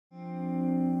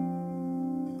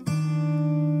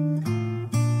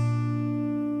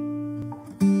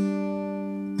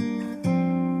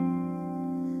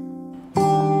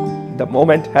The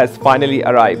moment has finally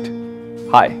arrived.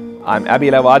 Hi, I'm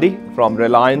Abil Awadi from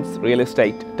Reliance Real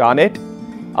Estate, Tarneit.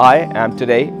 I am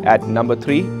today at number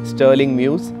 3 Sterling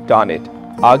Mews, Tarneit,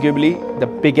 arguably the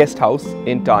biggest house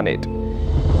in Tarneit.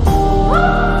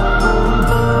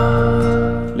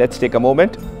 Let's take a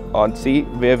moment and see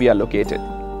where we are located.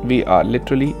 We are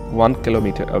literally 1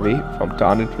 kilometer away from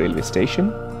Tarneit Railway Station,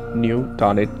 new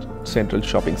Tarneit Central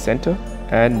Shopping Centre,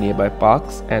 and nearby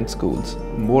parks and schools.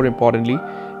 More importantly,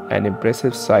 an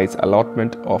impressive size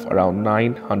allotment of around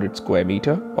 900 square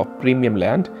meter of premium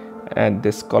land and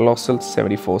this colossal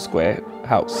 74 square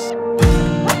house.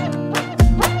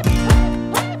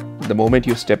 The moment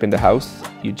you step in the house,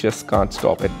 you just can't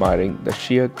stop admiring the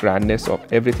sheer grandness of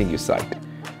everything you sight.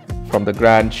 From the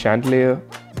grand chandelier,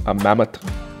 a mammoth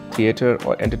theatre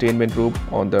or entertainment room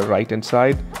on the right hand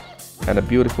side, and a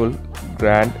beautiful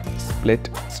grand split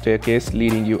staircase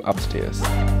leading you upstairs.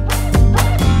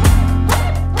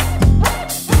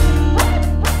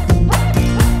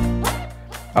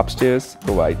 Upstairs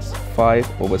provides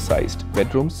 5 oversized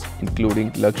bedrooms,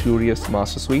 including luxurious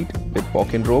master suite with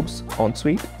walk-in robes,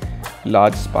 ensuite,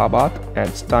 large spa bath,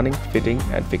 and stunning fitting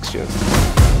and fixtures.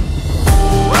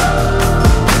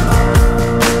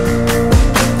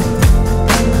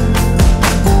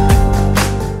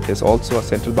 There's also a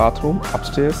central bathroom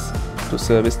upstairs to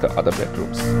service the other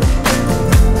bedrooms.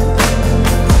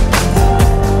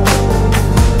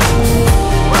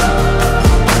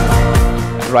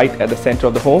 Right at the center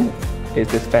of the home is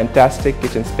this fantastic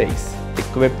kitchen space,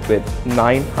 equipped with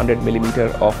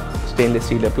 900mm of stainless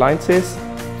steel appliances,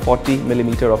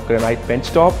 40mm of granite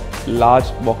benchtop, large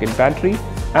walk-in pantry,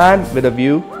 and with a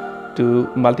view to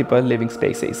multiple living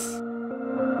spaces.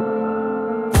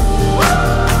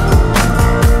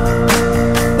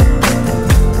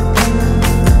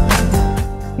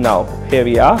 Now, here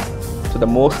we are to the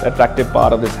most attractive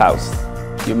part of this house.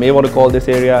 You may want to call this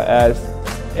area as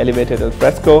elevated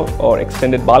alfresco or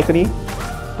extended balcony,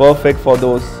 perfect for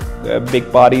those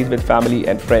big parties with family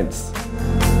and friends.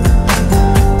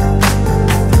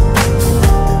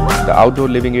 The outdoor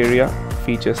living area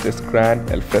features this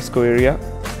grand alfresco area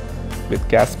with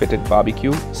gas-fitted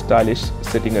barbecue, stylish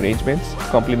sitting arrangements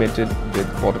complemented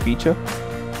with water feature.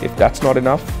 If that's not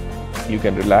enough, you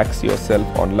can relax yourself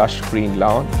on lush green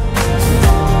lawn.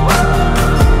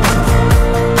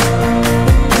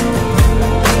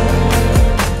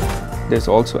 There's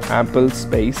also ample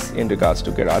space in regards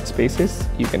to garage spaces.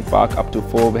 You can park up to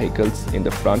 4 vehicles in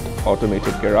the front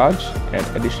automated garage and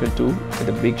additional 2 in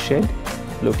the big shed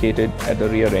located at the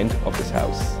rear end of this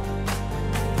house.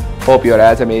 Hope you're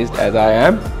as amazed as I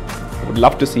am. I would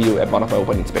love to see you at one of my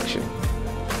open inspection.